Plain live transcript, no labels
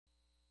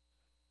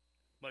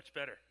Much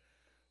better.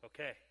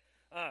 Okay.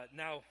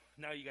 Now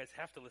you guys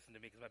have to listen to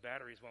me because my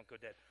batteries won't go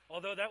dead.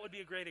 Although that would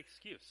be a great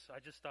excuse. I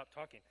just stopped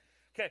talking.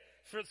 Okay,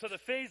 so the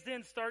phased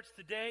in starts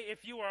today.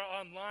 If you are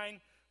online,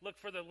 look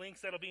for the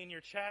links that'll be in your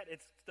chat.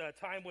 It's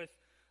time with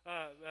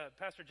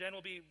Pastor Jen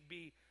will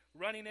be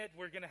running it.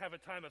 We're going to have a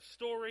time of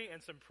story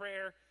and some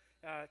prayer.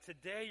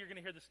 Today you're going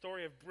to hear the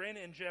story of Bryn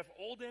and Jeff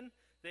Olden.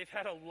 They've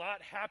had a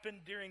lot happen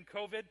during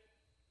COVID,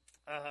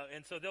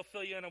 and so they'll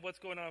fill you in on what's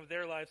going on with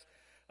their lives.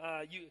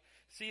 You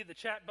see the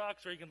chat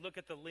box, or you can look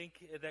at the link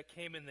that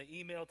came in the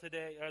email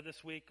today,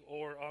 this week,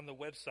 or on the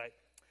website.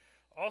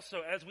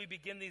 Also, as we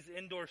begin these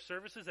indoor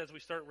services, as we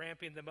start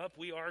ramping them up,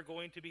 we are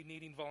going to be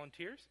needing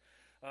volunteers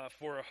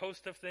for a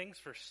host of things,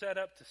 for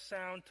setup, to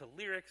sound, to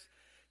lyrics,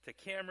 to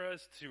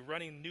cameras, to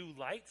running new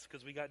lights,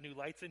 because we got new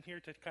lights in here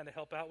to kind of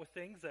help out with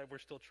things that we're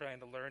still trying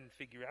to learn and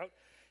figure out.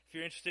 If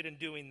you're interested in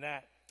doing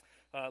that,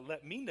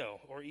 let me know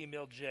or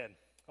email Jen.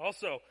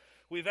 Also,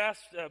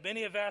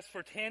 many have asked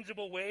for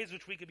tangible ways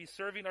which we could be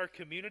serving our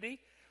community.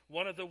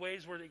 One of the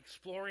ways we're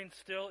exploring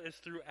still is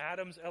through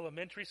Adams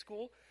Elementary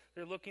School.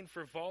 They're looking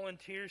for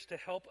volunteers to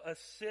help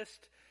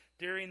assist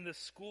during the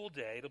school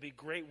day. It'll be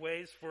great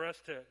ways for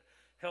us to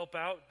help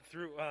out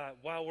through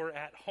while we're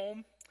at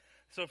home.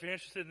 So if you're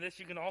interested in this,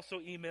 you can also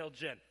email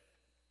Jen.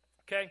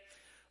 Okay?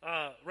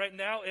 Right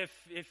now,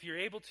 if you're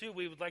able to,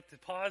 we would like to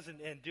pause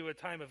and do a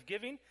time of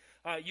giving.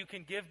 You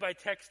can give by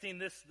texting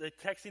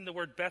the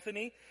word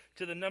Bethany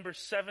to the number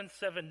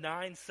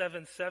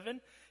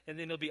 77977, and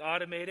then it'll be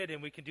automated,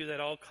 and we can do that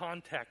all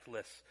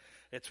contactless.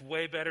 It's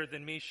way better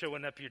than me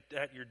showing up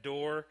at your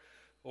door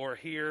or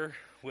here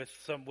with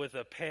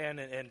a pen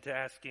and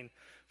asking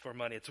for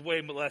money. It's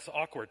way less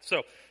awkward.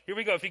 So here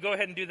we go. If you go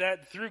ahead and do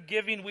that, through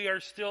giving, we are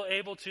still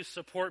able to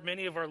support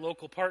many of our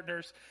local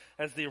partners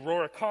as the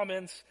Aurora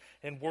Commons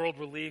and World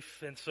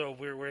Relief, and so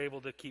we're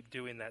able to keep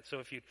doing that. So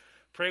if you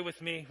pray with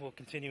me, we'll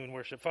continue in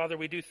worship. Father,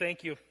 we do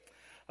thank you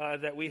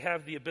that we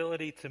have the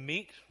ability to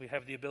meet. We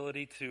have the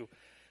ability to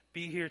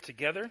be here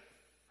together.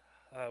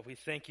 We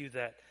thank you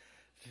that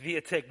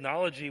via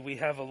technology, we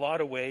have a lot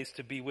of ways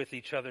to be with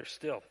each other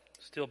still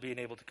being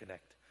able to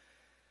connect.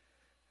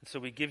 And so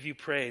we give you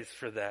praise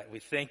for that. We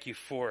thank you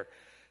for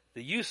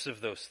the use of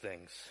those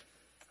things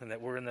and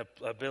that we're in the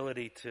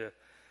ability to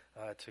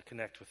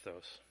connect with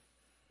those.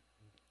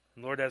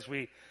 And Lord, as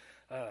we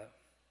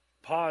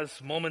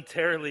pause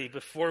momentarily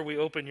before we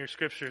open your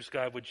scriptures,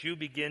 God, would you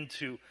begin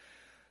to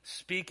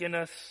speak in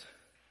us,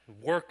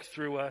 work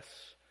through us,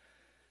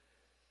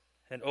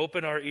 and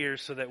open our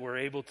ears so that we're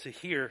able to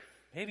hear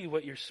maybe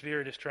what your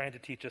Spirit is trying to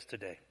teach us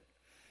today.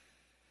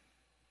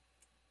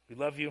 We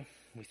love you.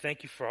 We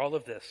thank you for all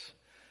of this.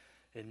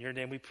 In your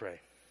name we pray.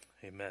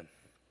 Amen.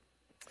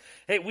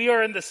 Hey, we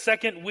are in the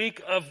second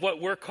week of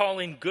what we're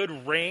calling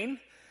Good Rain.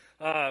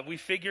 We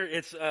figure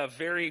it's a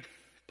very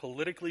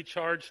politically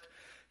charged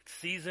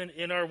season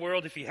in our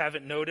world, if you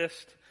haven't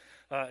noticed.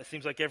 It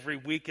seems like every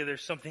week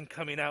there's something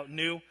coming out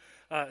new.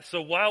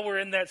 So while we're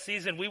in that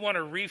season, we want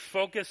to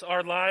refocus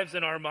our lives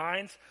and our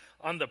minds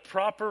on the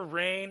proper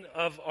reign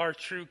of our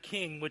true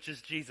King, which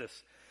is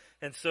Jesus.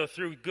 And so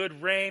through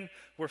Good Rain,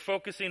 we're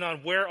focusing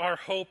on where our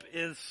hope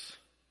is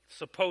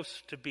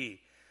supposed to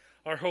be.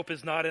 Our hope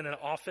is not in an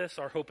office.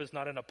 Our hope is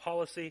not in a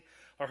policy.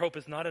 Our hope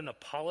is not in a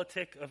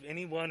politic of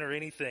anyone or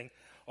anything.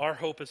 Our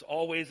hope is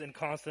always and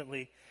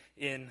constantly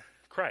in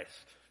Christ.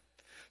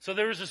 So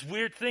there was this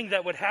weird thing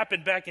that would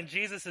happen back in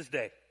Jesus'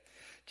 day.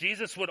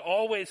 Jesus would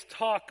always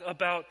talk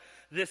about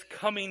this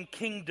coming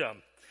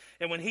kingdom.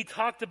 And when he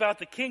talked about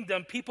the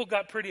kingdom, people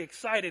got pretty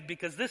excited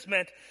because this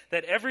meant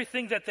that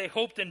everything that they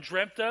hoped and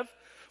dreamt of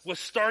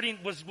was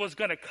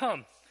going to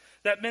come.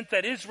 That meant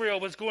that Israel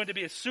was going to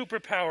be a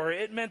superpower.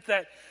 It meant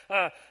that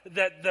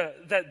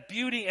that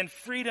beauty and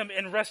freedom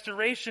and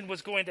restoration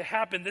was going to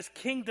happen. This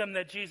kingdom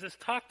that Jesus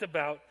talked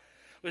about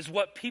was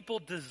what people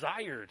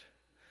desired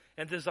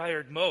and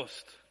desired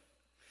most.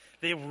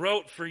 They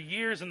wrote for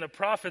years in the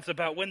prophets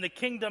about when the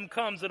kingdom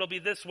comes, it'll be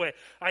this way.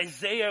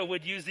 Isaiah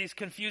would use these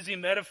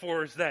confusing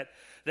metaphors that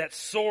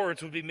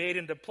swords would be made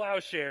into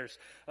plowshares.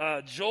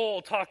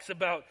 Joel talks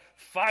about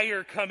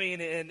fire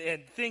coming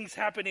and things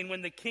happening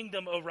when the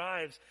kingdom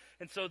arrives.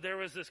 And so there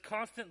was this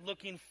constant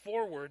looking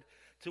forward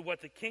to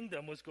what the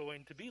kingdom was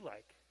going to be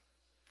like.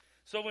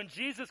 So when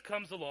Jesus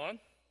comes along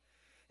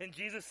and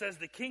Jesus says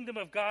the kingdom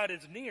of God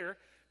is near,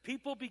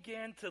 people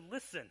began to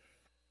listen.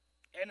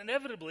 And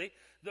inevitably,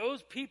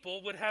 those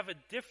people would have a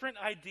different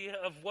idea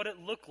of what it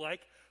looked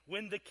like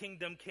when the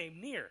kingdom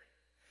came near.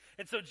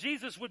 And so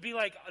Jesus would be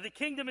like, the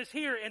kingdom is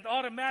here, and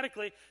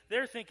automatically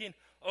they're thinking,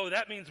 oh,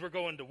 that means we're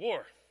going to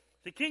war.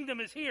 The kingdom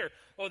is here.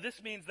 Oh,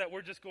 this means that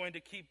we're just going to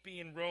keep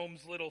being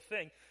Rome's little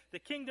thing. The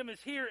kingdom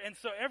is here, and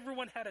so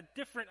everyone had a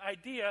different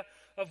idea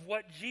of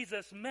what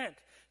Jesus meant.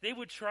 They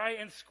would try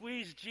and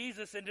squeeze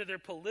Jesus into their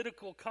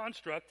political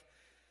construct,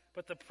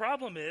 but the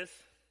problem is,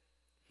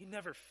 he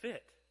never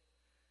fit.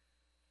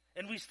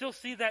 And we still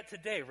see that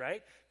today,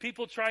 right?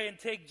 People try and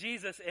take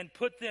Jesus and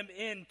put them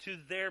into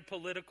their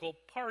political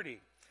party.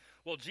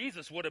 Well,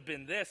 Jesus would have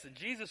been this, and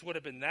Jesus would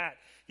have been that.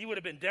 He would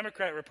have been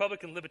Democrat,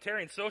 Republican,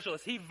 Libertarian,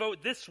 Socialist. He'd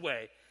vote this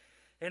way.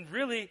 And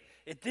really,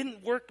 it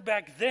didn't work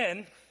back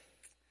then,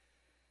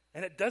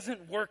 and it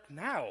doesn't work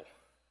now.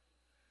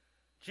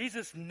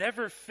 Jesus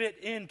never fit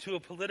into a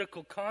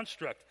political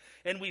construct,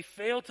 and we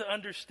fail to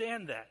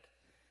understand that.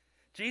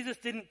 Jesus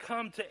didn't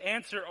come to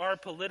answer our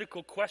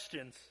political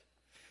questions.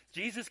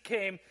 Jesus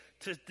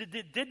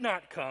did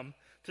not come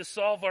to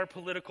solve our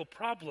political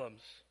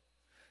problems.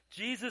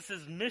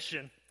 Jesus'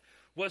 mission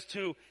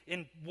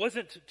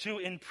wasn't to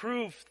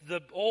improve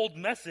the old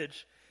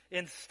message.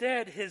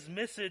 Instead, his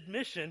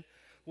mission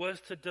was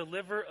to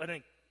deliver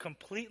a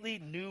completely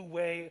new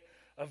way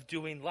of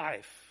doing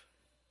life.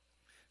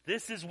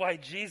 This is why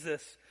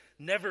Jesus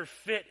never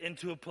fit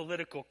into a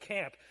political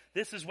camp.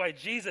 This is why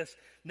Jesus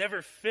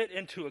never fit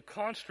into a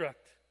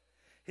construct.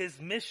 His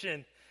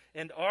mission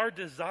and our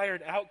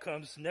desired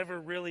outcomes never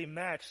really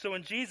match. So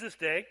in Jesus'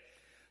 day,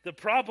 the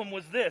problem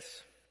was this.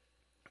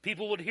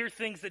 People would hear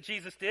things that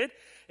Jesus did,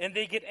 and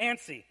they get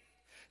antsy.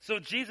 So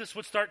Jesus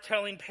would start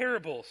telling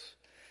parables.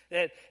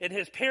 And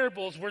his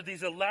parables were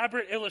these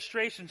elaborate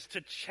illustrations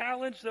to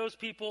challenge those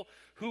people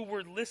who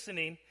were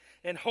listening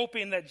and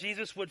hoping that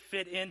Jesus would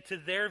fit into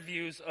their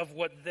views of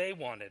what they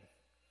wanted.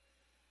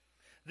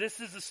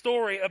 This is a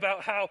story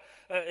about how,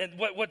 and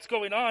what's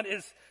going on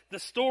is the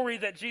story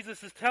that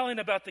Jesus is telling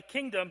about the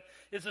kingdom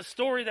is a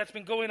story that's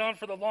been going on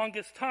for the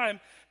longest time,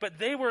 but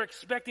they were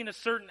expecting a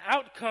certain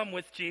outcome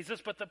with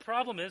Jesus, but the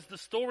problem is the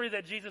story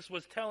that Jesus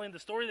was telling, the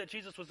story that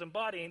Jesus was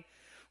embodying,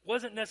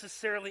 wasn't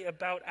necessarily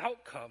about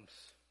outcomes.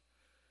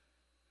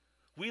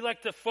 We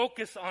like to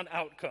focus on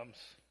outcomes.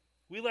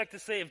 We like to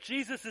say, if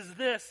Jesus is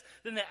this,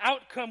 then the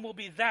outcome will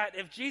be that.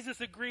 If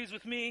Jesus agrees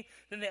with me,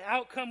 then the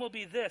outcome will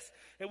be this.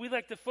 And we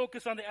like to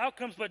focus on the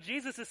outcomes, but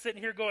Jesus is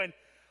sitting here going,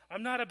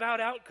 I'm not about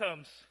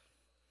outcomes.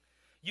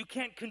 You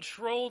can't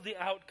control the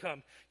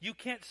outcome. You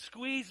can't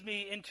squeeze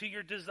me into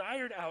your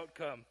desired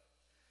outcome.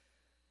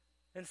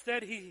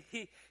 Instead,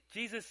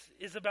 Jesus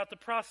is about the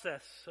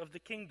process of the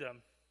kingdom.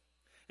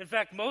 In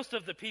fact, most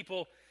of the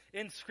people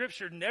in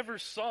Scripture never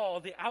saw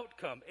the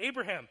outcome.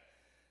 Abraham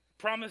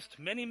promised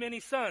many, many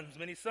sons.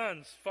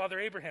 Father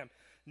Abraham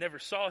never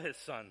saw his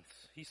sons.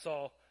 He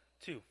saw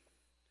 2.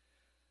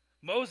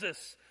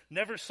 Moses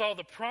never saw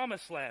the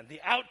promised land.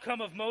 The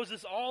outcome of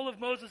Moses, all of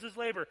Moses'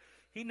 labor,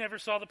 he never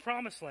saw the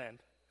promised land.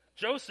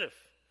 Joseph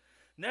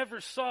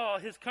never saw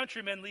his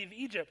countrymen leave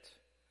Egypt.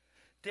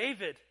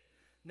 David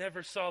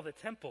never saw the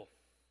temple.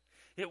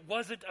 It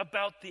wasn't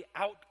about the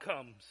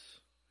outcomes,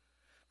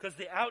 because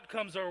the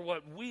outcomes are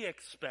what we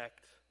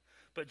expect.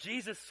 But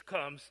Jesus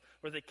comes,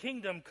 or the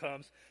kingdom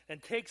comes,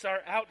 and takes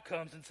our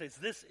outcomes and says,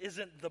 this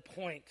isn't the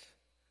point.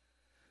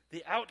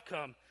 The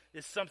outcome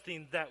is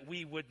something that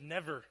we would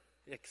never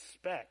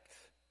expect.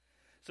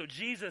 So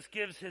Jesus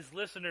gives his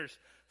listeners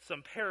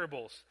some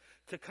parables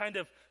to kind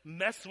of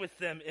mess with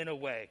them in a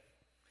way.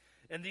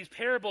 And these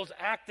parables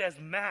act as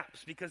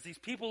maps because these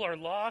people are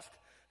lost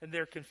and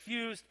they're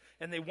confused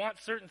and they want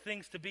certain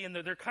things to be, and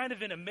they're kind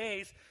of in a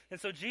maze.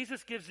 And so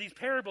Jesus gives these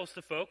parables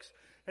to folks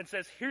and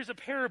says, here's a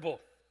parable.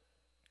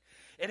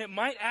 And it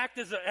might act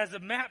as a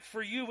map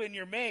for you in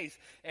your maze.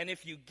 And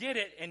if you get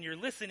it and you're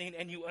listening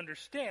and you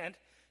understand,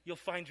 you'll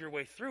find your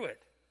way through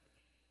it.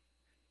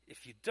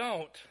 If you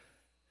don't,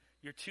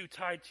 you're too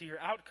tied to your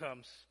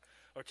outcomes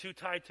or too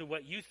tied to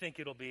what you think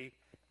it'll be,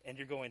 and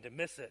you're going to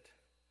miss it.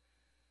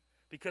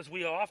 Because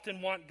we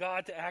often want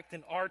God to act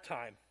in our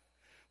time.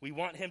 We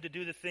want him to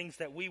do the things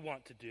that we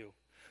want to do.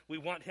 We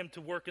want him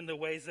to work in the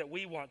ways that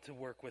we want to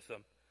work with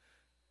him.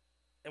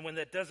 And when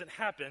that doesn't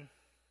happen,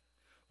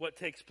 what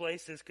takes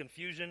place is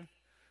confusion,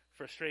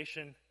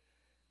 frustration,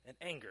 and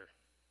anger.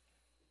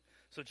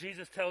 So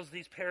Jesus tells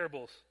these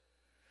parables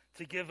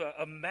to give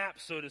a map,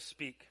 so to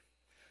speak,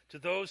 to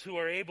those who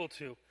are able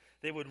to.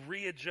 They would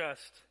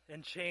readjust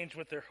and change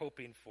what they're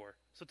hoping for.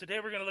 So today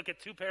we're going to look at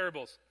 2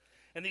 parables.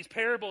 And these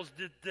parables,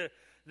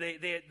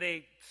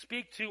 they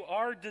speak to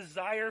our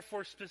desire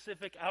for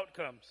specific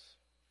outcomes.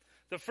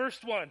 The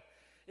first one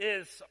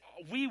is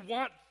we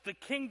want the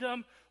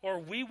kingdom, or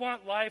we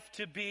want life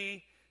to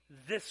be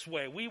this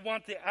way. We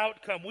want the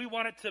outcome. We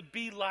want it to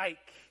be like.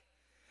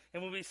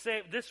 And when we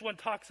say, this one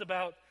talks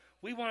about,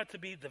 we want it to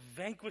be the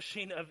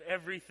vanquishing of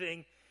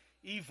everything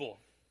evil,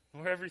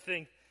 or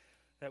everything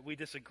that we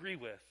disagree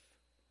with.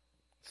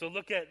 So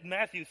look at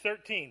Matthew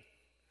 13,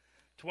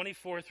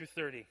 24 through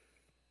 30.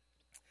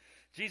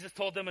 Jesus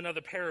told them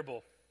another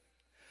parable.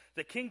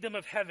 The kingdom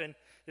of heaven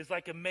is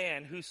like a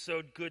man who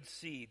sowed good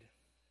seed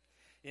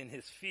in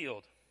his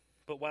field.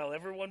 But while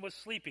everyone was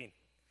sleeping,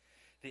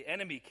 the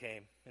enemy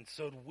came and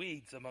sowed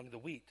weeds among the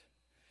wheat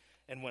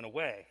and went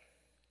away.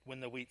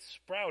 When the wheat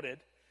sprouted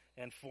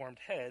and formed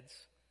heads,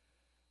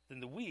 then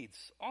the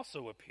weeds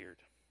also appeared.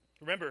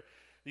 Remember,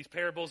 these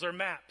parables are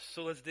maps,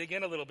 so let's dig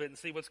in a little bit and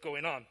see what's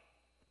going on.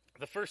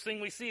 The first thing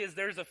we see is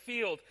there's a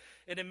field,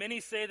 and many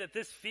say that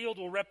this field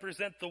will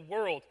represent the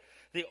world.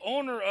 The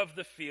owner of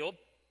the field,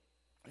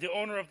 the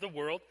owner of the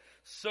world,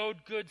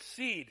 sowed good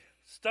seed,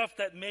 stuff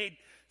that made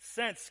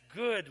sense,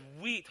 good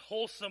wheat,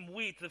 wholesome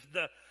wheat,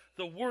 the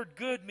The word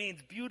good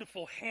means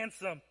beautiful,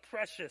 handsome,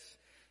 precious,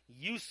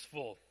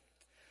 useful,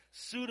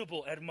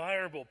 suitable,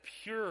 admirable,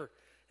 pure,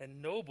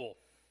 and noble.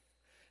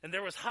 And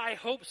there was high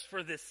hopes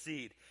for this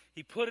seed.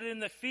 He put it in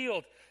the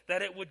field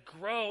that it would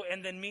grow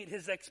and then meet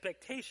his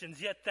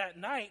expectations. Yet that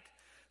night,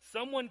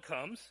 someone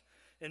comes,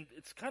 and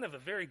it's kind of a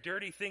very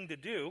dirty thing to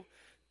do,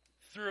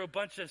 threw a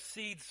bunch of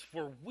seeds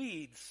for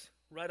weeds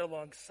right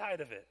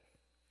alongside of it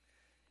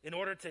in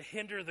order to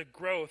hinder the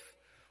growth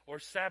or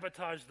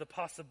sabotage the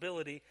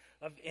possibility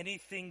of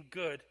anything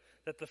good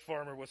that the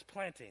farmer was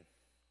planting.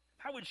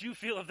 How would you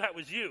feel if that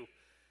was you?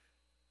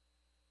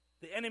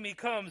 The enemy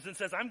comes and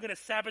says, I'm going to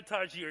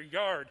sabotage your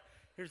yard.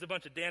 Here's a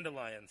bunch of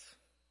dandelions.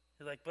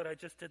 You're like, but I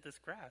just did this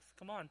grass.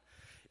 Come on.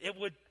 It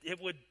would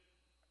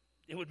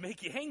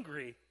make you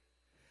angry.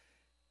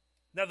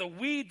 Now, the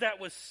weed that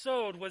was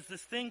sowed was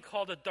this thing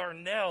called a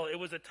darnel. It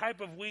was a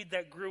type of weed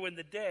that grew in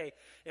the day.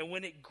 And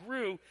when it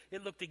grew,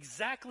 it looked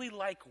exactly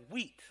like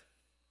wheat.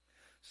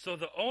 So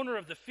the owner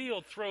of the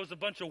field throws a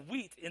bunch of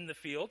wheat in the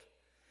field.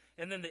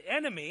 And then the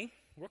enemy,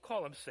 we'll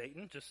call him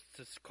Satan, just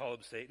call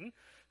him Satan,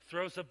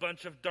 throws a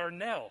bunch of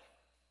darnel.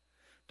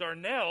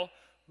 Darnel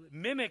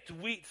mimicked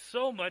wheat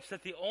so much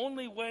that the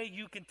only way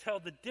you can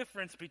tell the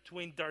difference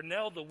between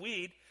darnel, the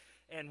weed,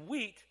 and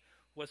wheat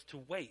was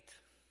to wait.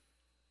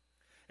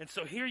 And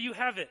so here you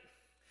have it.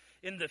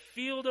 In the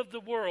field of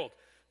the world,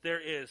 there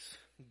is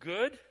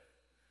good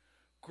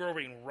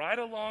growing right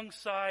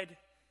alongside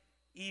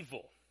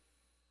evil.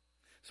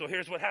 So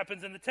here's what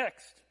happens in the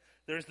text.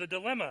 There's the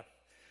dilemma.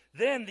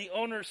 Then the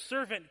owner's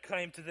servant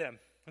came to them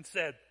and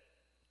said,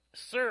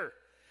 Sir,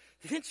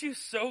 didn't you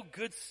sow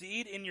good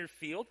seed in your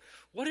field?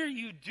 What are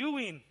you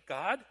doing,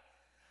 God?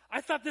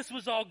 I thought this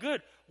was all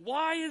good.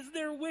 Why is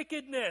there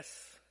wickedness?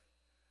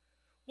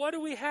 What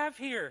do we have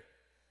here?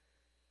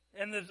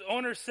 And the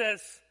owner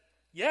says,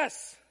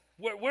 yes.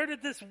 Where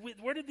did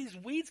these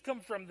weeds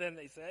come from then,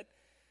 they said.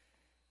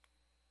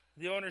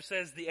 The owner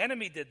says, the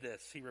enemy did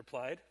this, he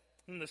replied.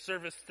 And the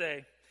servants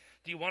say,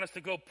 do you want us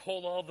to go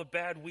pull all the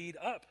bad weed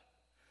up?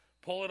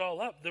 Pull it all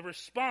up. The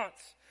response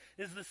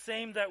is the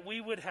same that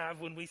we would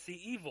have when we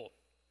see evil.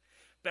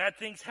 Bad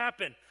things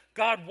happen.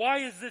 God, why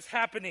is this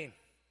happening?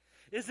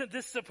 Isn't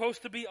this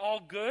supposed to be all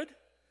good?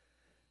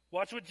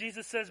 Watch what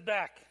Jesus says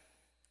back.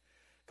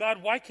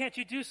 God, why can't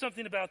you do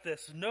something about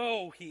this?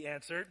 No, he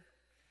answered,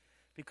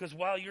 because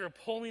while you're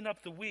pulling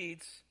up the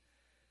weeds,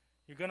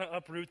 you're going to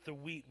uproot the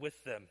wheat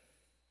with them,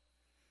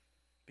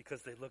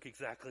 because they look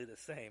exactly the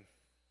same.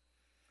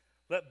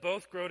 Let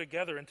both grow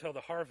together until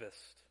the harvest.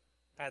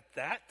 At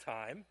that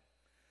time,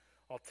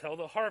 I'll tell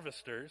the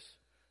harvesters,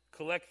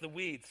 collect the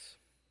weeds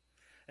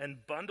and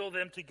bundle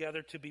them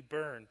together to be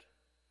burned,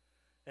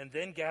 and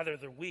then gather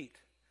the wheat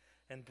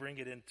and bring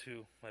it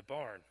into my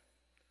barn.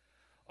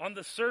 On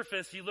the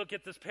surface, you look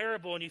at this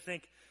parable and you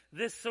think,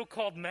 this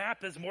so-called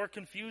map is more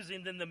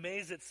confusing than the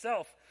maze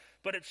itself.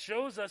 But it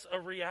shows us a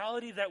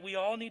reality that we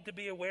all need to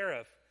be aware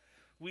of.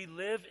 We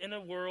live in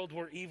a world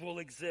where evil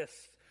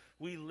exists.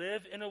 We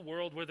live in a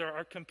world where there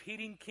are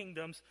competing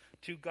kingdoms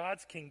to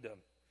God's kingdom.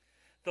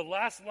 The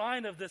last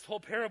line of this whole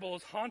parable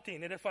is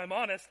haunting, and if I'm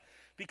honest,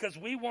 because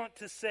we want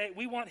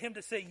him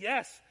to say,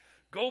 yes,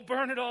 go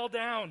burn it all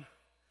down.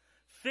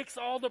 Fix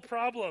all the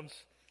problems.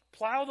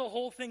 Plow the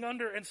whole thing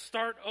under and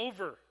start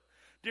over.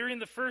 During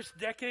the first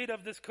decade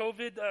of this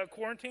COVID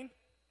quarantine,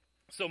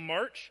 so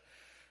March,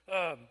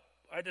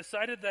 I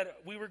decided that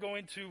we were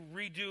going to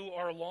redo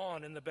our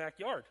lawn in the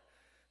backyard.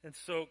 And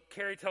so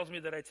Carrie tells me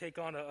that I take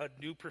on a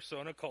new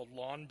persona called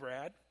Lawn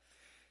Brad.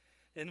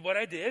 And what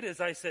I did is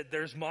I said,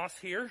 there's moss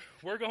here.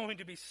 We're going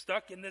to be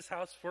stuck in this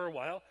house for a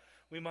while.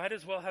 We might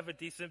as well have a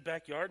decent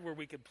backyard where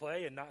we can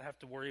play and not have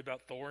to worry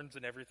about thorns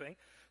and everything.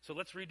 So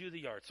let's redo the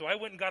yard. So I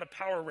went and got a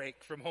power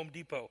rake from Home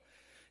Depot.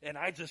 And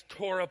I just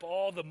tore up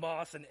all the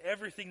moss and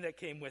everything that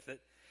came with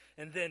it.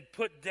 And then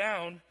put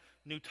down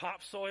new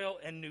topsoil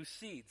and new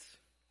seeds.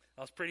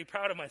 I was pretty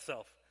proud of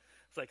myself.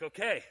 It's like,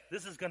 okay,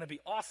 this is going to be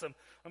awesome.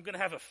 I'm going to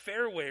have a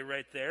fairway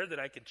right there that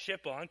I can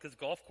chip on because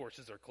golf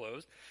courses are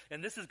closed.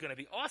 And this is going to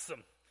be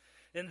awesome.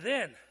 And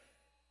then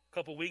a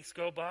couple weeks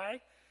go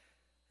by,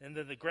 and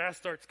then the grass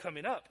starts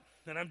coming up.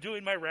 And I'm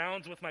doing my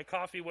rounds with my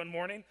coffee one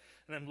morning,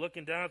 and I'm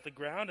looking down at the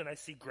ground, and I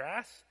see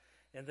grass,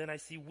 and then I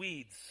see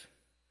weeds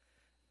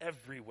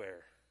everywhere.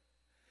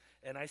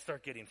 And I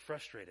start getting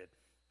frustrated.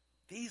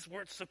 These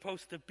weren't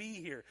supposed to be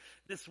here.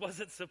 This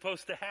wasn't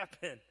supposed to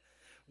happen.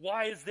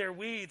 Why is there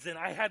weeds? And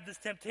I had this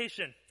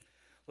temptation.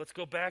 Let's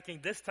go back,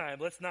 and this time,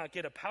 let's not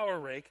get a power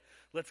rake.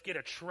 Let's get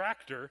a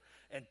tractor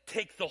and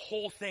take the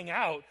whole thing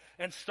out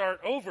and start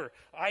over.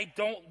 I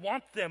don't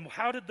want them.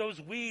 How did those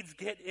weeds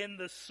get in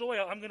the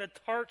soil? I'm going to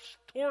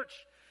torch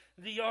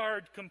the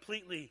yard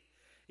completely.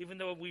 Even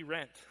though we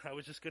rent, I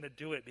was just going to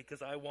do it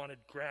because I wanted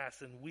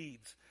grass and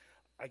weeds.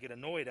 I get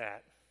annoyed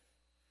at.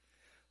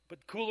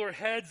 But cooler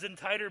heads and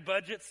tighter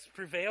budgets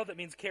prevailed. That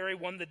means Carrie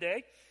won the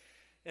day.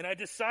 And I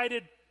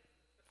decided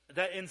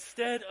that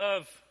instead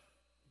of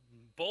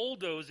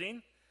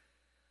bulldozing,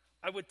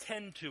 I would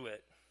tend to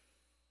it.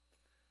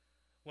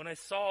 When I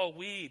saw a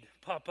weed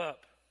pop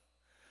up,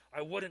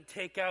 I wouldn't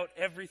take out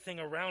everything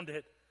around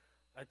it.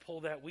 I'd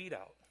pull that weed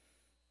out.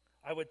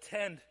 I would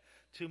tend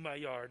to my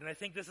yard. And I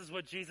think this is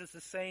what Jesus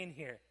is saying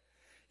here.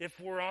 If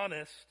we're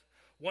honest,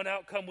 one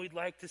outcome we'd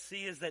like to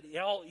see is that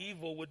all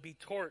evil would be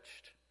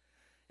torched.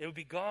 It would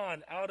be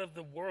gone out of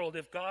the world.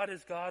 If God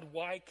is God,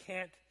 why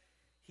can't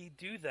he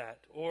do that?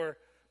 Or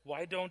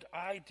why don't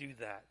I do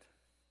that?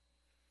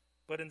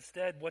 But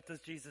instead, what does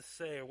Jesus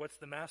say, or what's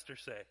the Master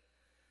say?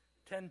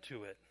 Tend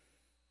to it.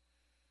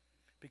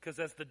 Because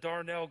as the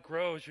darnel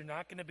grows, you're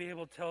not going to be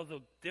able to tell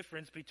the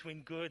difference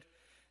between good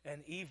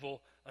and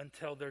evil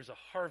until there's a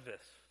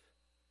harvest.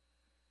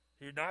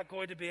 You're not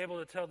going to be able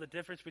to tell the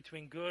difference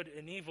between good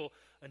and evil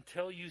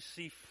until you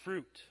see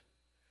fruit.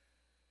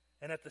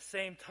 And at the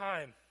same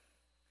time,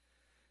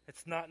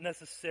 it's not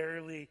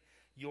necessarily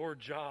your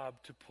job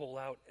to pull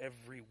out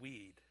every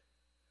weed.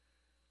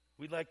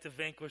 We'd like to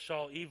vanquish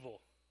all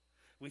evil.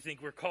 We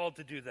think we're called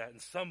to do that,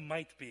 and some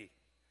might be.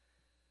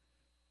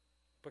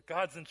 But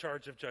God's in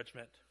charge of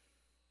judgment,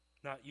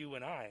 not you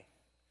and I.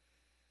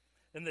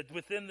 And that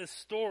within this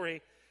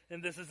story,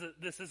 and this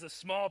is a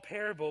small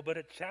parable, but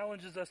it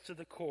challenges us to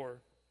the core.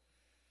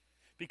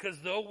 Because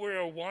though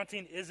we're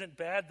wanting isn't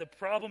bad, the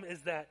problem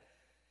is that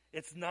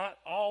it's not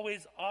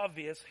always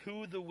obvious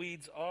who the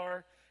weeds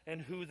are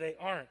and who they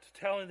aren't.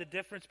 Telling the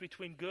difference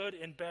between good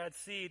and bad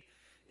seed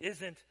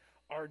isn't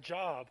our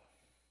job.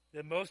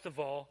 And most of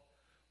all,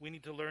 we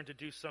need to learn to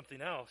do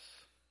something else.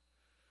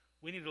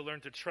 We need to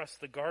learn to trust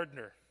the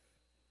gardener,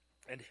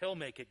 and he'll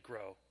make it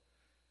grow.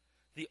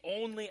 The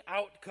only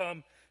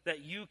outcome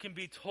that you can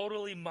be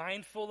totally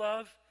mindful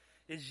of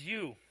is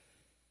you.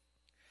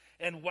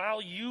 And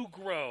while you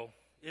grow,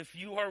 if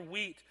you are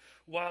wheat,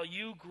 while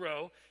you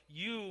grow,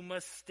 you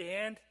must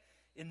stand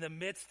in the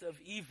midst of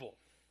evil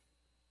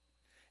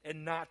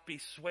and not be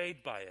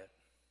swayed by it.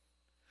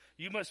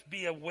 You must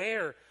be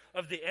aware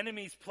of the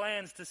enemy's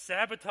plans to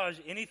sabotage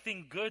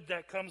anything good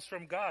that comes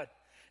from God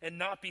and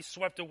not be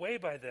swept away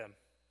by them.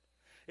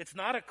 It's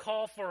not a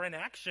call for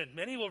inaction.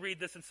 Many will read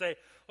this and say,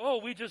 oh,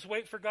 we just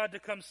wait for God to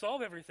come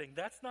solve everything.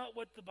 That's not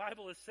what the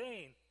Bible is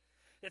saying.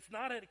 It's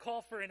not a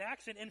call for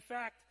inaction. In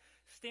fact,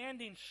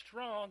 standing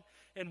strong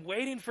and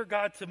waiting for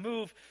God to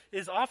move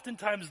is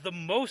oftentimes the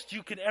most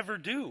you can ever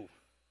do.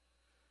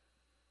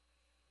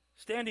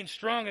 Standing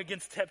strong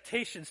against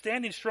temptation,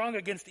 standing strong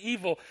against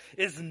evil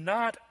is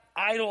not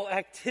idle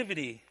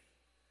activity.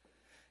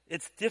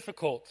 It's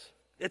difficult.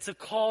 It's a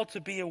call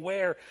to be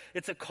aware.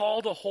 It's a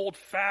call to hold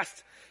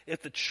fast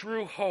at the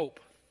true hope.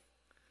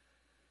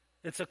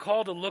 It's a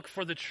call to look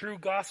for the true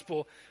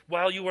gospel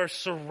while you are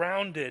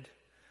surrounded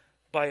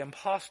by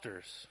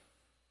imposters.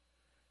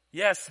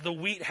 Yes, the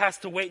wheat has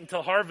to wait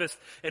until harvest,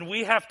 and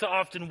we have to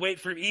often wait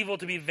for evil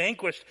to be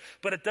vanquished,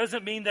 but it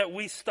doesn't mean that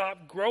we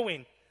stop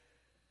growing.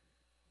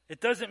 It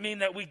doesn't mean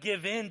that we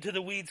give in to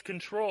the weed's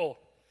control,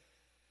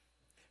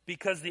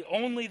 because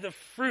only the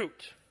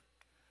fruit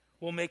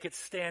will make it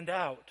stand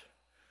out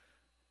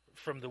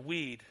from the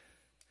weed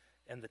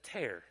and the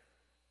tear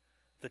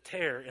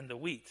in the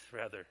wheat,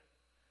 rather.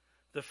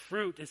 The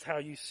fruit is how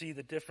you see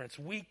the difference.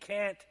 We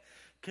can't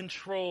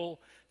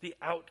control the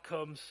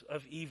outcomes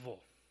of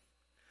evil.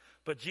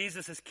 But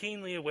Jesus is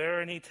keenly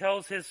aware, and he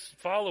tells his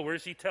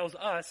followers, he tells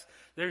us,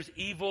 there's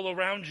evil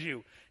around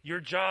you. Your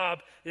job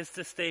is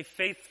to stay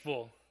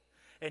faithful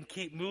and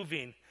keep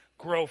moving,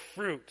 grow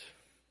fruit.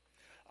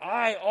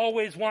 I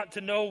always want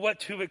to know what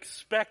to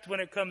expect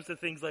when it comes to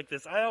things like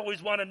this. I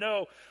always want to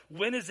know,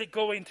 when is it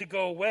going to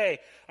go away?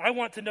 I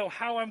want to know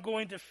how I'm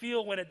going to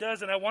feel when it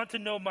does, and I want to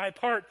know my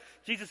part.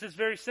 Jesus is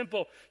very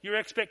simple. Your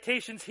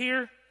expectations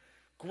here,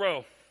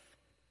 grow.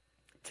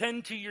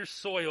 Tend to your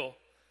soil.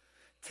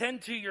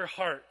 Tend to your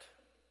heart.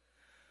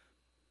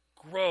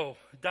 Grow.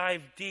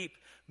 Dive deep.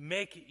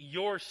 Make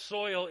your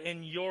soil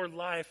in your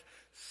life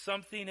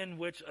something in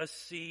which a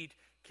seed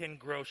can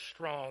grow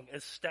strong.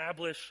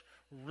 Establish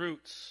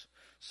roots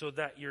so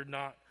that you're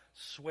not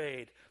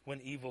swayed when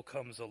evil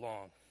comes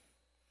along.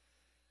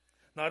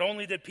 Not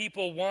only did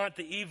people want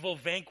the evil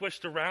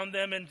vanquished around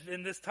them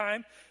in this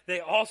time, they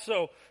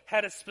also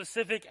had a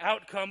specific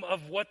outcome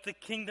of what the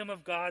kingdom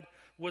of God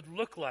would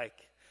look like.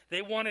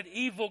 They wanted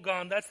evil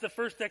gone. That's the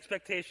first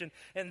expectation.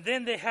 And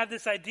then they had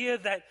this idea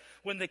that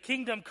when the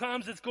kingdom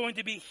comes, it's going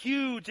to be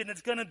huge, and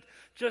it's going to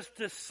just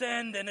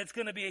descend, and it's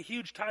going to be a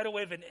huge tidal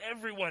wave, and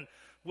everyone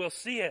will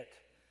see it.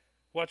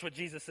 Watch what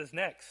Jesus says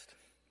next.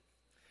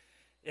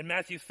 In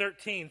Matthew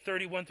 13,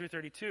 31 through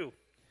 32,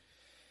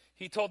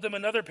 he told them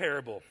another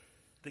parable.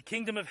 The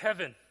kingdom of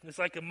heaven is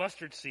like a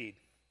mustard seed,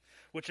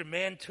 which a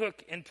man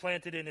took and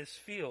planted in his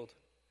field.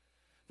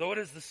 Though it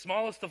is the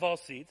smallest of all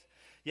seeds,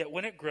 yet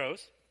when it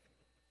grows,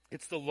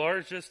 it's the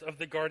largest of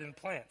the garden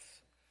plants,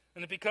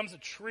 and it becomes a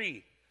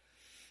tree,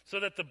 so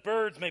that the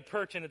birds may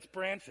perch in its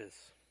branches.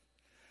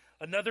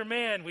 Another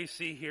man we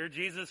see here,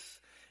 Jesus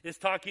is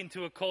talking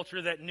to a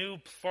culture that knew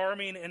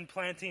farming and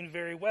planting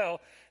very well.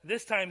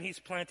 This time he's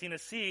planting a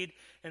seed,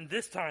 and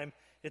this time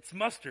it's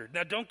mustard.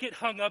 Now don't get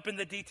hung up in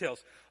the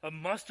details. A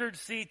mustard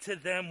seed to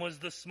them was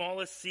the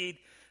smallest seed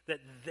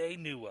that they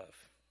knew of.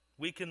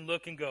 We can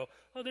look and go,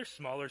 oh, there's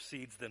smaller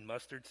seeds than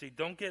mustard seed.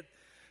 Don't get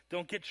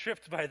Don't get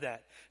tripped by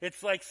that.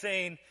 It's like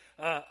saying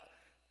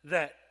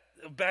that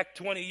back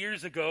 20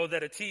 years ago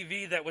that a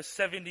TV that was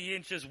 70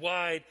 inches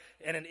wide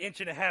and an inch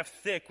and a half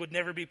thick would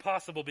never be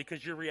possible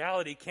because your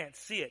reality can't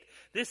see it.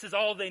 This is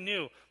all they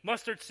knew.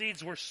 Mustard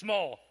seeds were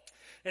small.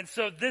 And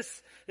so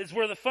this is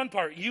where the fun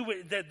part,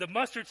 the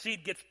mustard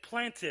seed gets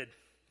planted,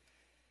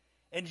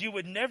 and you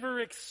would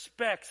never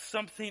expect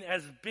something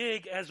as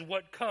big as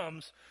what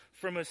comes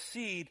from a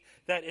seed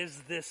that is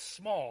this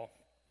small.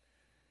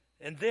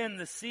 And then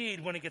the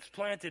seed, when it gets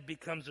planted,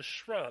 becomes a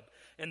shrub.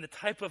 And the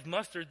type of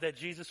mustard that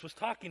Jesus was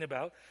talking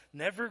about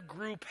never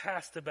grew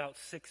past about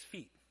 6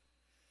 feet.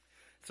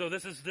 So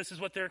this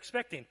is what they're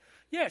expecting.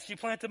 Yes, you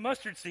plant a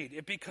mustard seed.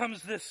 It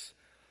becomes this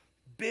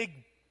big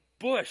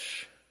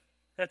bush.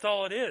 That's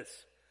all it is.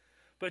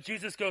 But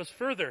Jesus goes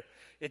further.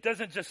 It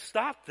doesn't just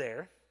stop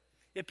there.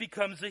 It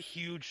becomes a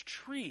huge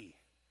tree.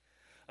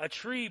 A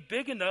tree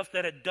big enough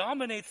that it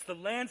dominates the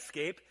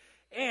landscape,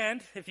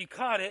 and if you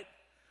caught it,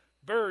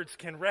 birds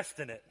can rest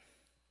in it.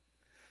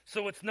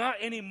 So it's not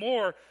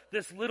anymore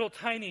this little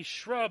tiny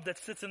shrub that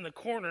sits in the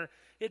corner.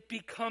 It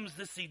becomes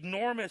this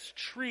enormous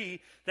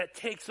tree that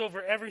takes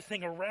over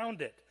everything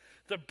around it.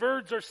 The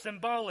birds are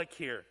symbolic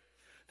here.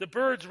 The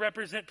birds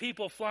represent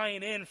people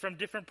flying in from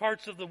different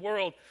parts of the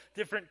world,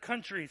 different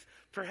countries,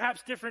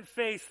 perhaps different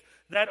faiths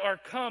that are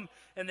come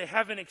and they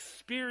have an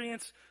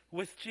experience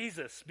with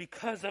Jesus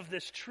because of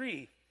this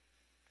tree.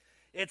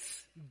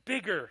 It's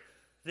bigger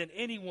than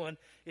anyone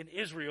in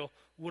Israel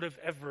would have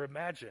ever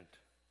imagined.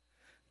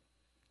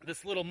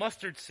 This little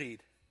mustard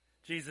seed,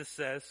 Jesus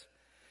says,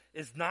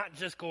 is not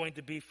just going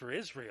to be for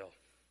Israel.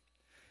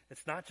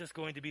 It's not just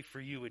going to be for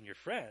you and your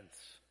friends.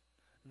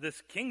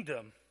 This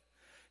kingdom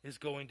is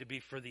going to be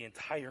for the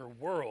entire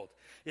world.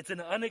 It's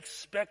an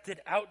unexpected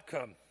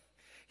outcome.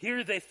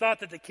 Here they thought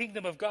that the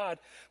kingdom of God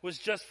was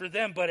just for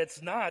them, but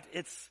it's not.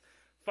 It's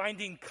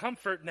finding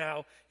comfort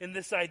now in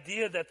this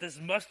idea that this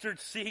mustard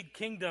seed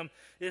kingdom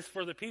is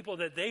for the people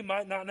that they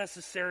might not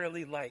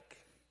necessarily like.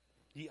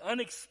 The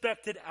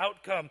unexpected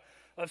outcome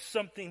of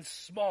something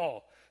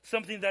small,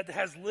 something that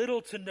has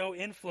little to no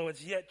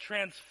influence, yet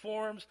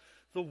transforms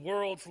the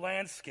world's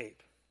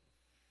landscape.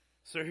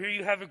 So here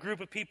you have a group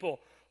of people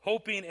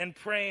hoping and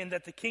praying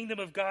that the kingdom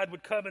of God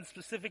would come in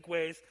specific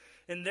ways,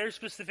 in their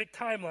specific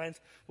timelines,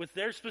 with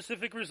their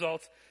specific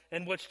results.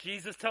 And what's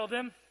Jesus tell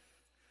them?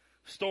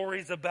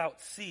 Stories about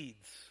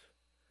seeds.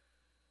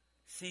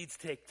 Seeds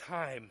take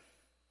time.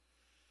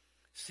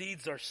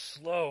 Seeds are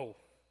slow.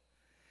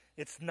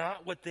 It's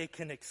not what they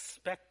can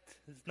expect.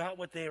 It's not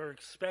what they were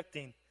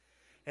expecting.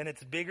 And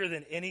it's bigger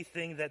than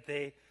anything that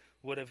they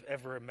would have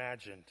ever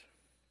imagined.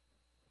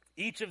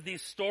 Each of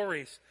these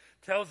stories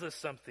tells us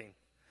something.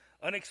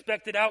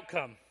 Unexpected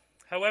outcome.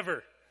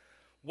 However,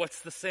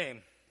 what's the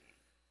same?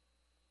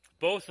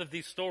 Both of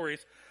these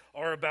stories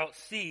are about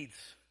seeds.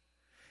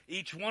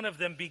 Each one of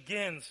them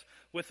begins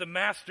with the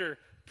master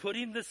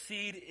putting the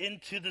seed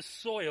into the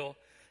soil,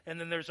 and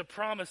then there's a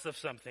promise of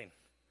something.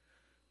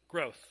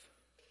 Growth.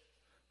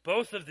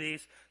 Both of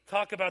these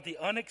talk about the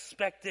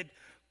unexpected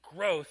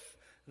growth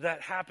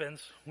that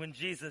happens when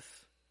Jesus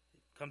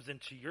comes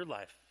into your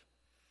life,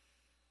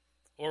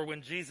 or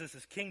when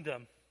Jesus'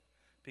 kingdom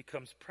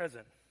becomes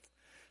present.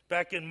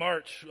 Back in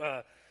March,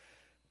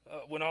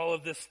 when all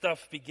of this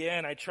stuff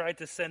began, I tried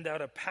to send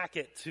out a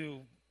packet to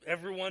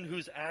everyone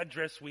whose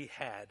address we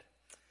had.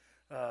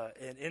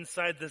 And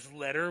inside this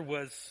letter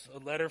was a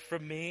letter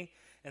from me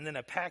and then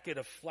a packet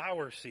of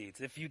flower seeds.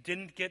 If you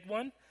didn't get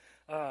one,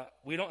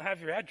 we don't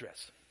have your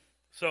address.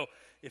 So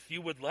if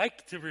you would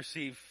like to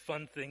receive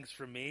fun things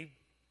from me,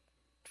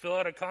 fill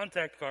out a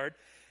contact card,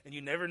 and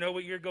you never know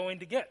what you're going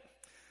to get.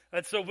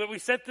 And so when we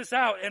sent this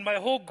out, and my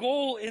whole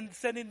goal in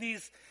sending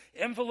these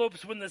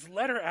envelopes when this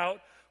letter out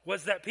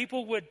was that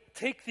people would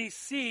take these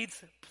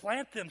seeds,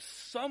 plant them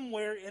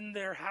somewhere in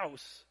their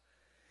house,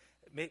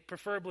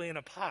 preferably in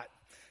a pot.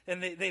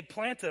 And they'd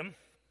plant them,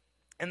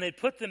 and they'd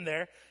put them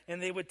there,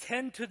 and they would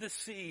tend to the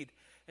seed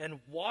and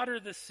water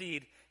the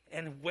seed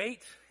and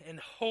wait and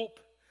hope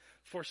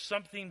for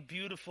something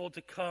beautiful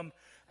to come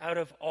out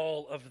of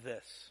all of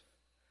this.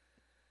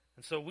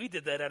 And so we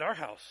did that at our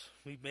house.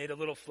 We made a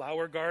little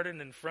flower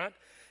garden in front,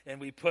 and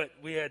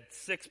we had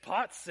 6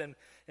 pots, and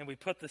we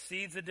put the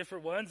seeds in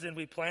different ones, and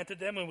we planted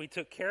them, and we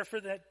take care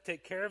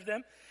of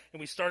them, and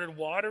we started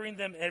watering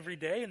them every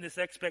day. And this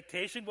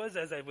expectation was,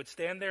 as I would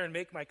stand there and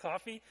make my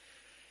coffee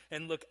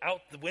and look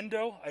out the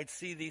window, I'd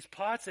see these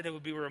pots, and it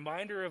would be a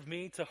reminder of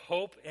me to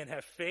hope and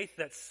have faith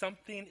that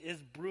something is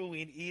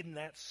brewing in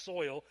that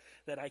soil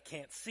that I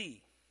can't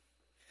see.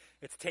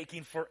 It's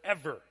taking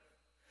forever.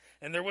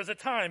 And there was a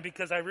time,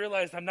 because I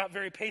realized I'm not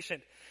very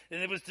patient,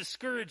 and it was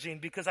discouraging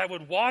because I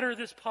would water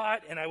this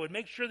pot and I would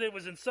make sure that it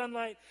was in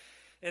sunlight,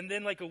 and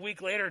then like a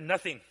week later,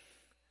 nothing.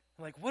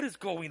 I'm like, what is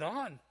going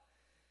on?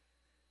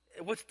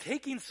 What's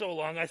taking so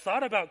long? I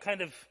thought about kind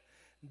of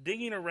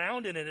digging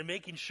around in it and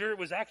making sure it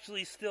was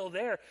actually still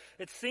there.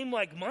 It seemed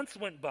like months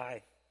went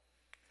by,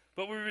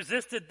 but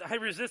I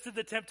resisted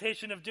the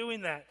temptation of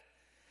doing that.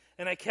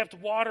 And I kept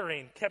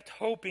watering, kept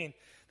hoping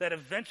that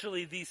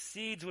eventually these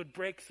seeds would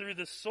break through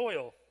the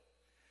soil.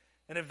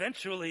 And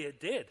eventually it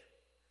did.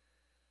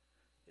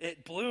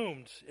 It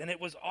bloomed, and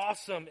it was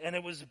awesome, and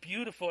it was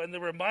beautiful. And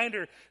the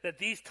reminder that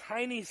these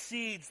tiny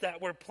seeds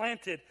that were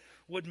planted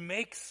would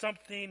make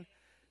something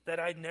that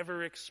I'd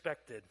never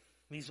expected.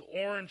 These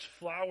orange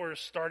flowers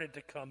started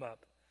to come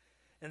up,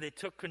 and they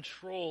took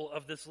control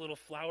of this little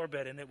flower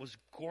bed, and it was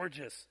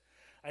gorgeous.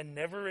 I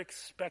never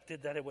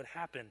expected that it would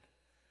happen.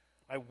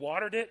 I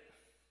watered it.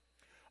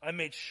 I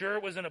made sure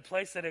it was in a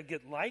place that it'd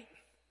get light.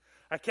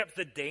 I kept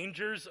the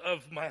dangers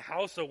of my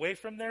house away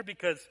from there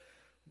because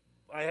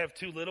I have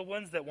two little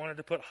ones that wanted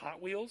to put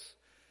Hot Wheels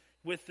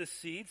with the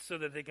seeds so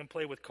that they can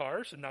play with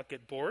cars and not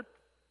get bored.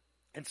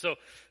 And so,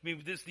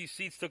 these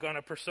seeds took on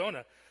a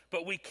persona.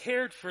 But we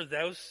cared for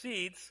those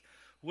seeds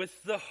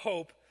with the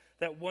hope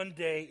that one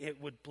day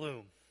it would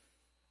bloom.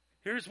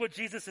 Here's what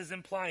Jesus is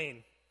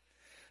implying.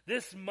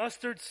 This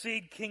mustard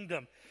seed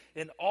kingdom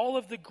and all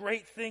of the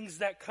great things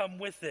that come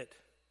with it,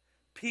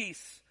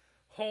 peace,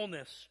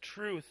 wholeness,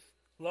 truth,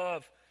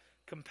 love,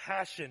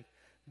 compassion,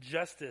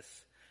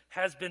 justice,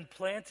 has been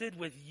planted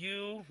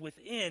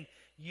within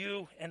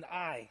you and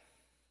I,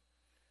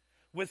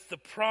 with the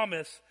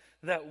promise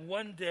that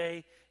one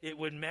day it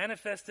would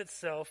manifest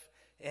itself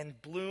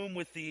and bloom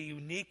with the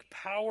unique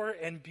power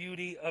and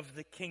beauty of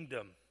the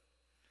kingdom.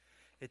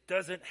 It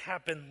doesn't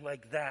happen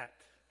like that.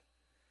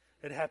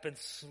 It happens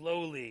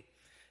slowly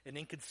and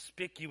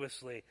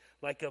inconspicuously,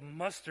 like a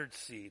mustard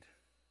seed.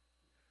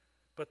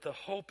 But the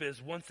hope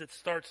is once it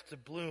starts to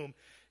bloom,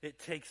 it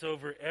takes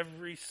over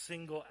every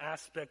single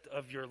aspect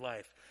of your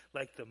life,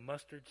 like the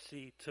mustard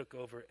seed took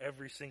over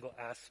every single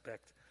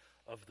aspect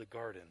of the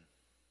garden.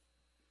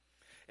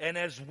 And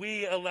as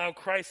we allow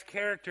Christ's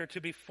character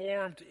to be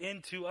formed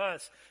into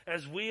us,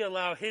 as we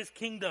allow his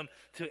kingdom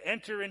to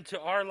enter into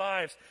our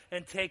lives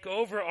and take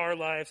over our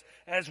lives,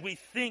 as we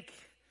think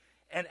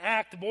and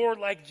act more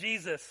like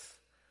Jesus,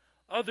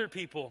 other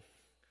people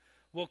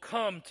will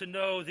come to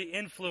know the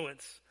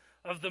influence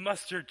of the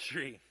mustard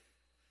tree.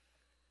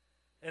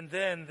 And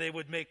then they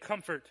would make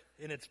comfort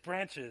in its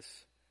branches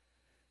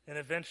and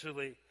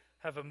eventually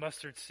have a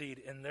mustard seed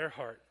in their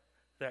heart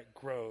that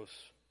grows.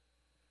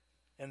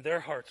 And their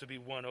hearts will be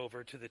won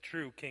over to the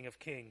true King of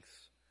Kings.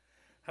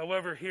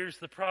 However, here's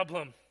the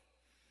problem.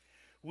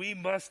 We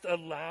must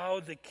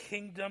allow the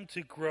kingdom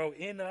to grow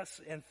in us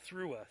and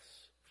through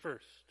us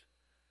first.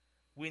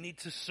 We need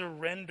to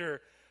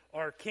surrender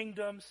our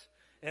kingdoms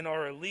and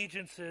our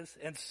allegiances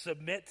and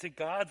submit to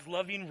God's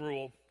loving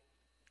rule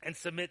and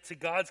submit to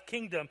God's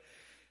kingdom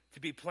to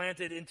be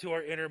planted into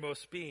our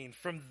innermost being.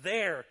 From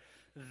there,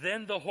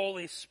 then the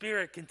Holy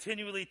Spirit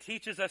continually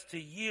teaches us to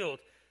yield.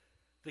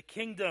 The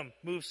kingdom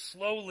moves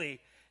slowly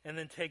and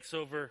then takes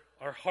over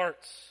our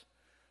hearts,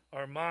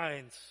 our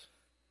minds,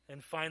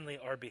 and finally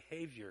our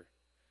behavior.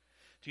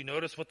 Do you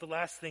notice what the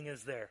last thing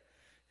is there?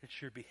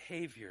 It's your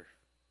behavior.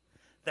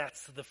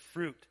 That's the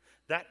fruit.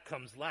 That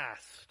comes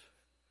last.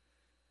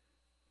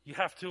 You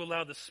have to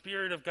allow the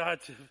Spirit of God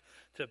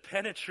to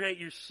penetrate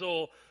your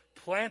soul,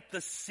 plant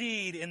the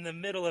seed in the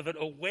middle of it,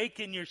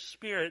 awaken your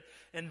spirit,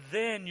 and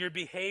then your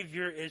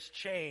behavior is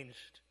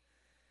changed.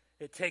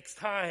 It takes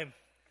time.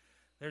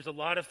 There's a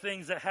lot of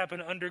things that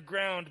happen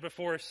underground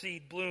before a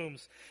seed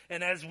blooms.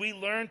 And as we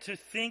learn to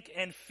think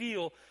and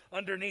feel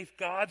underneath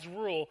God's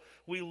rule,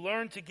 we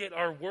learn to get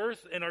our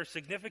worth and our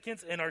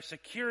significance and our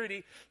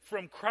security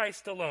from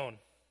Christ alone.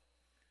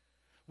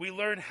 We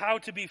learn how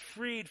to be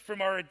freed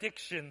from our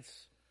addictions.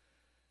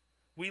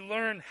 We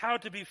learn how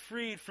to be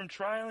freed from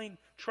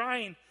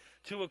trying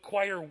to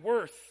acquire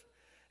worth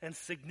and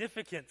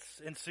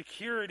significance and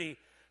security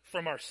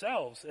from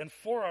ourselves and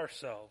for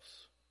ourselves.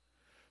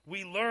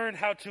 We learn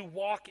how to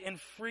walk in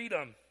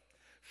freedom.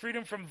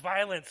 Freedom from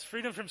violence,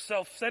 freedom from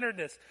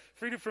self-centeredness,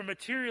 freedom from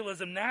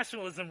materialism,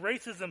 nationalism,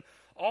 racism,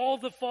 all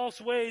the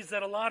false ways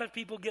that a lot of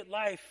people get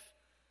life.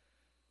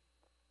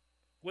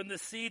 When the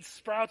seed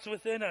sprouts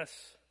within us,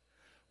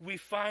 we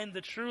find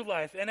the true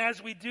life. And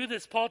as we do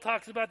this, Paul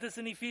talks about this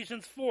in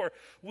Ephesians 4.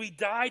 We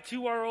die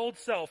to our old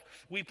self.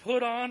 We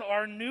put on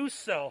our new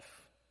self,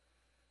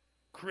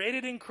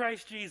 created in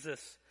Christ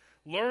Jesus,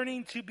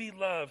 learning to be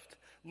loved,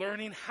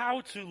 learning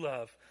how to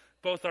love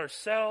both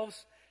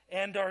ourselves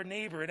and our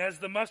neighbor. And as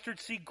the mustard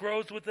seed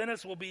grows within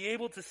us, we'll be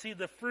able to see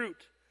the fruit.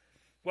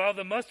 While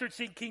the mustard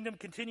seed kingdom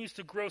continues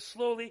to grow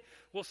slowly,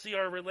 we'll see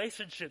our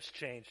relationships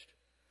changed.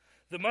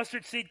 The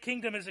mustard seed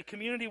kingdom is a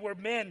community where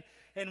men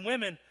and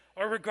women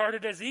are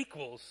regarded as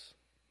equals.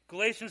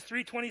 Galatians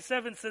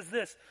 3:27 says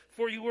this,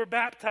 "For you were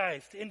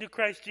baptized into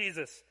Christ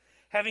Jesus,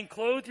 having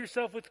clothed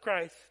yourself with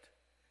Christ.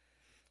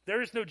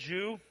 There is no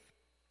Jew,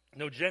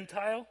 no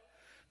Gentile,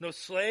 no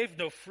slave,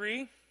 no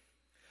free,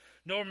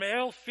 no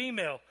male,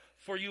 female,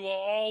 for you are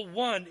all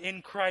one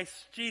in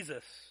Christ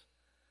Jesus."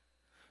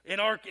 In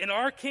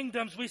our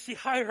kingdoms, we see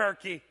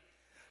hierarchy.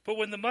 But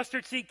when the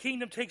mustard seed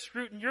kingdom takes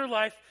root in your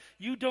life,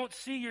 you don't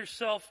see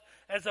yourself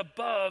as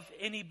above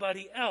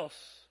anybody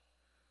else.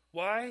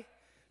 Why?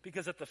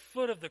 Because at the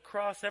foot of the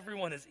cross,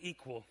 everyone is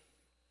equal.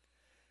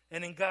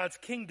 And in God's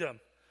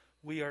kingdom,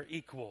 we are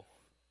equal.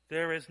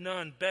 There is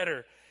none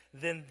better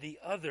than the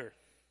other.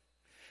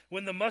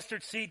 When the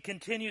mustard seed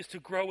continues to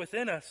grow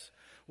within us,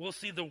 we'll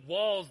see the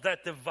walls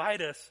that divide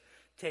us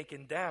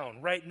taken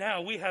down. Right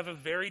now, we have a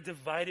very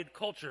divided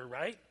culture,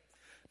 right?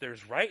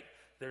 There's right,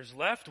 there's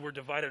left. We're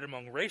divided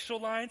among racial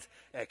lines,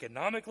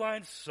 economic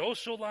lines,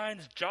 social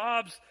lines,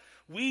 jobs.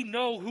 We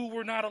know who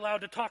we're not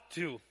allowed to talk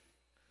to.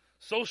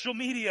 Social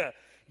media,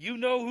 you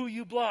know who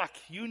you block.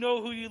 You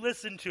know who you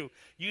listen to.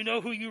 You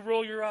know who you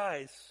roll your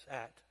eyes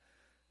at.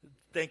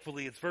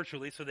 Thankfully, it's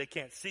virtually, so they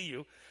can't see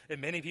you.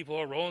 And many people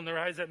are rolling their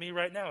eyes at me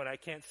right now, and I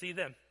can't see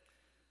them.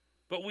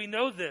 But we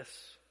know this.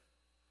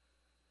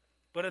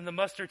 But in the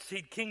mustard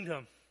seed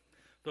kingdom,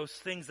 those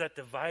things that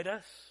divide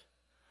us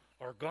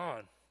are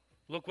gone.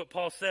 Look what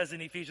Paul says in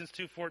Ephesians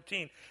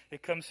 2:14.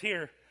 It comes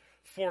here.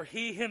 For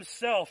he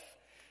himself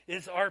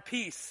is our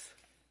peace,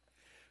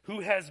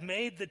 who has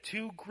made the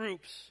two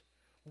groups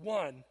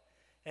one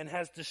and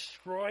has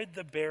destroyed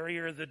the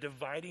barrier, the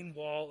dividing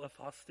wall of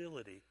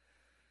hostility.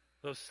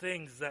 Those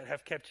things that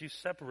have kept you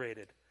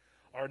separated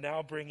are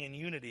now bringing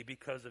unity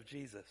because of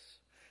Jesus.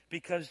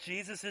 Because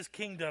Jesus'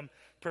 kingdom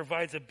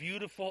provides a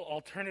beautiful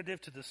alternative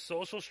to the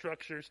social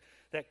structures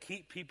that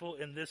keep people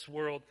in this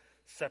world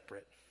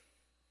separate.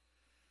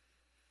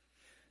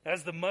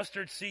 As the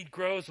mustard seed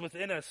grows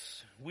within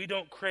us, we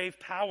don't crave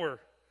power.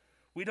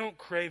 We don't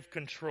crave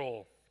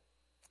control.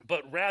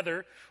 But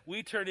rather,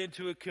 we turn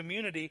into a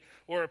community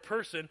or a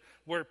person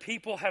where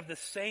people have the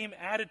same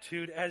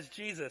attitude as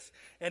Jesus,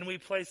 and we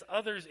place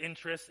others'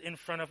 interests in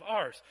front of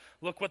ours.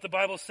 Look what the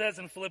Bible says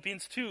in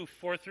Philippians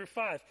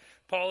 2:4-5.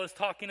 Paul is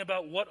talking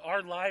about what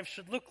our lives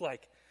should look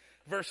like.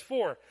 Verse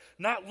 4,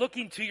 not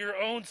looking to your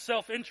own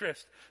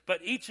self-interest,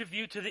 but each of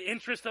you to the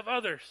interest of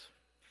others.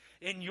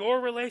 In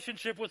your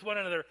relationship with one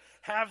another,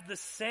 have the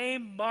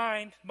same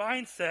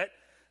mindset,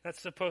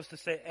 that's supposed to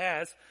say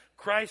as,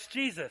 Christ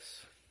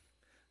Jesus.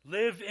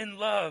 Live in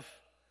love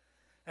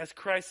as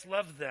Christ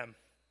loved them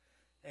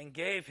and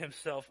gave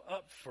himself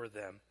up for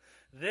them.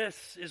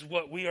 This is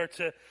what we are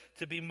to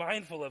be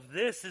mindful of.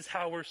 This is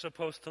how we're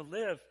supposed to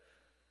live.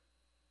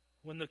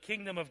 When the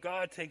kingdom of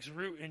God takes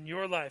root in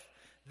your life,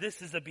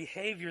 this is a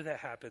behavior that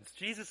happens.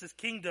 Jesus'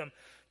 kingdom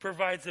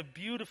provides a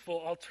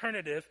beautiful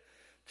alternative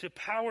to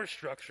power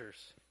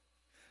structures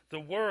the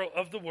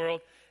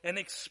world and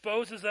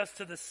exposes us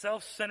to the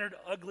self-centered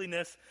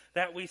ugliness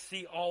that we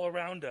see all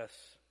around us.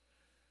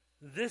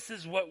 This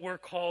is what we're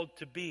called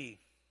to be.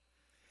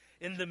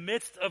 In the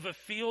midst of a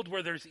field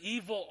where there's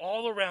evil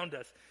all around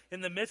us, in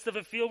the midst of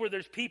a field where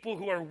there's people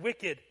who are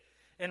wicked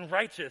and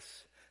righteous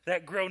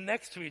that grow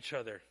next to each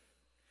other,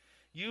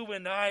 you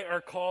and I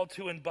are called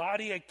to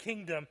embody a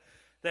kingdom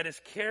that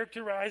is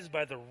characterized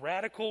by the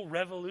radical,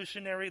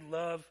 revolutionary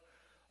love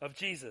of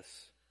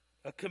Jesus.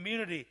 A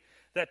community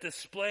that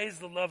displays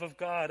the love of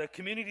God. A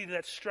community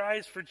that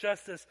strives for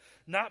justice,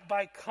 not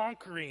by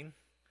conquering,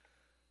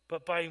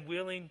 but by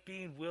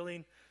being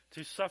willing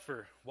to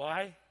suffer.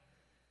 Why?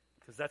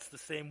 Because that's the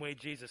same way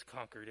Jesus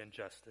conquered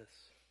injustice.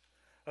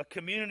 A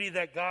community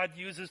that God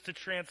uses to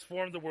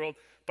transform the world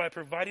by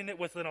providing it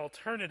with an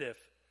alternative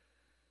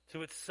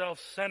to its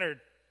self-centered,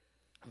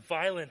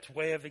 violent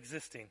way of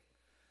existing.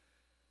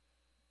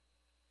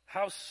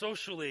 How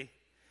socially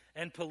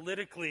and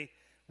politically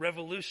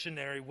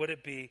revolutionary would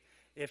it be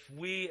if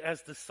we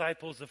as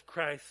disciples of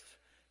Christ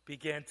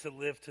began to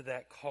live to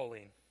that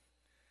calling?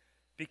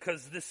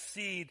 Because this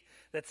seed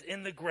that's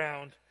in the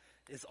ground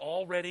is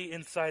already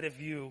inside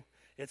of you.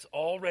 It's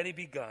already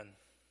begun.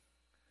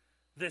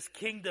 This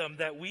kingdom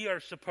that we are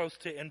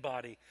supposed to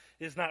embody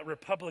is not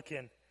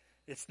Republican.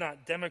 It's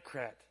not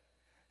Democrat.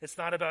 It's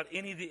not about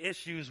any of the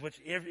issues which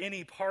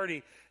any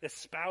party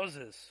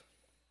espouses.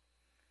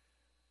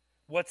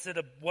 What it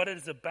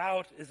is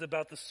about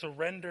the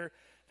surrender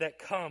that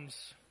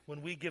comes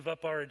when we give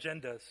up our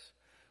agendas,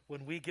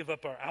 when we give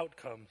up our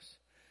outcomes.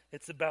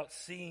 It's about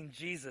seeing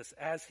Jesus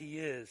as he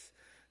is,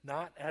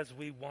 not as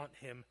we want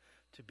him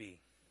to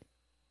be.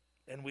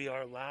 And we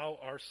allow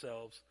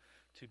ourselves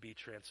to be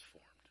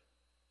transformed.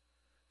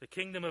 The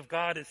kingdom of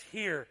God is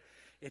here.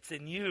 It's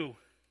in you.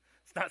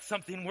 It's not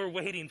something we're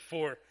waiting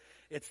for.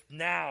 It's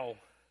now.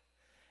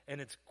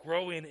 And it's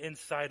growing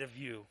inside of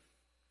you.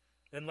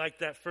 And like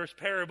that first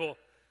parable,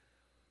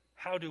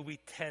 how do we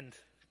tend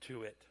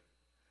to it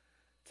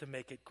to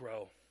make it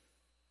grow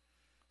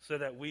so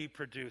that we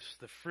produce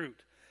the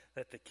fruit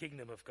that the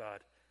kingdom of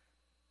God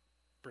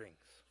brings?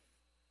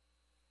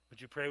 Would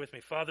you pray with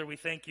me? Father, we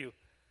thank you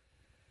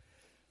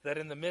that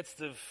in the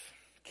midst of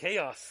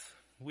chaos,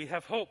 we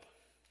have hope.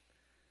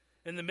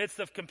 In the midst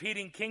of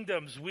competing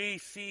kingdoms, we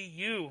see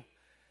you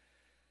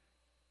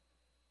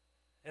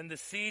and the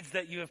seeds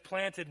that you have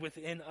planted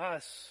within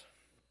us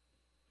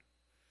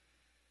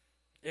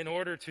in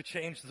order to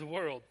change the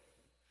world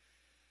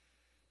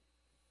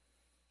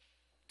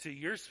to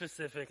your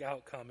specific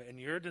outcome and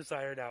your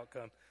desired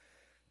outcome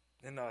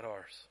and not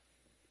ours.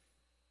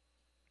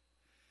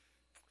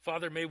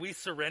 Father, may we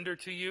surrender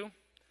to you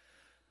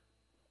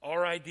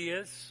our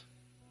ideas.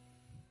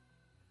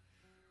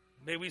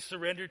 May we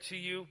surrender to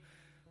you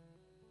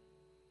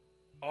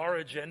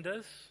our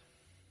agendas.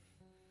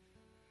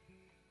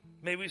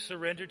 May we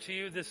surrender to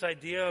you this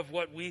idea of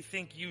what we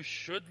think you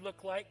should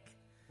look like.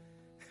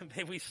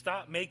 May we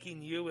stop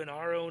making you in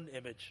our own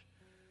image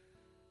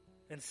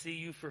and see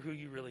you for who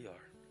you really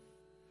are.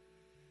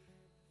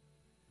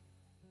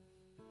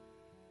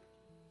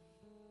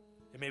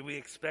 And may we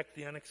expect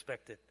the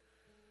unexpected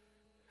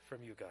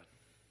from you, God.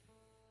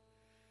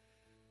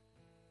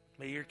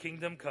 May your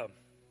kingdom come,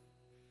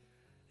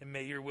 and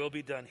may your will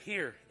be done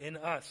here in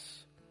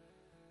us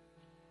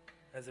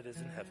as it is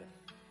in heaven.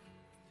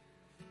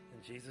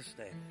 In Jesus'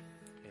 name,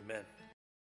 amen.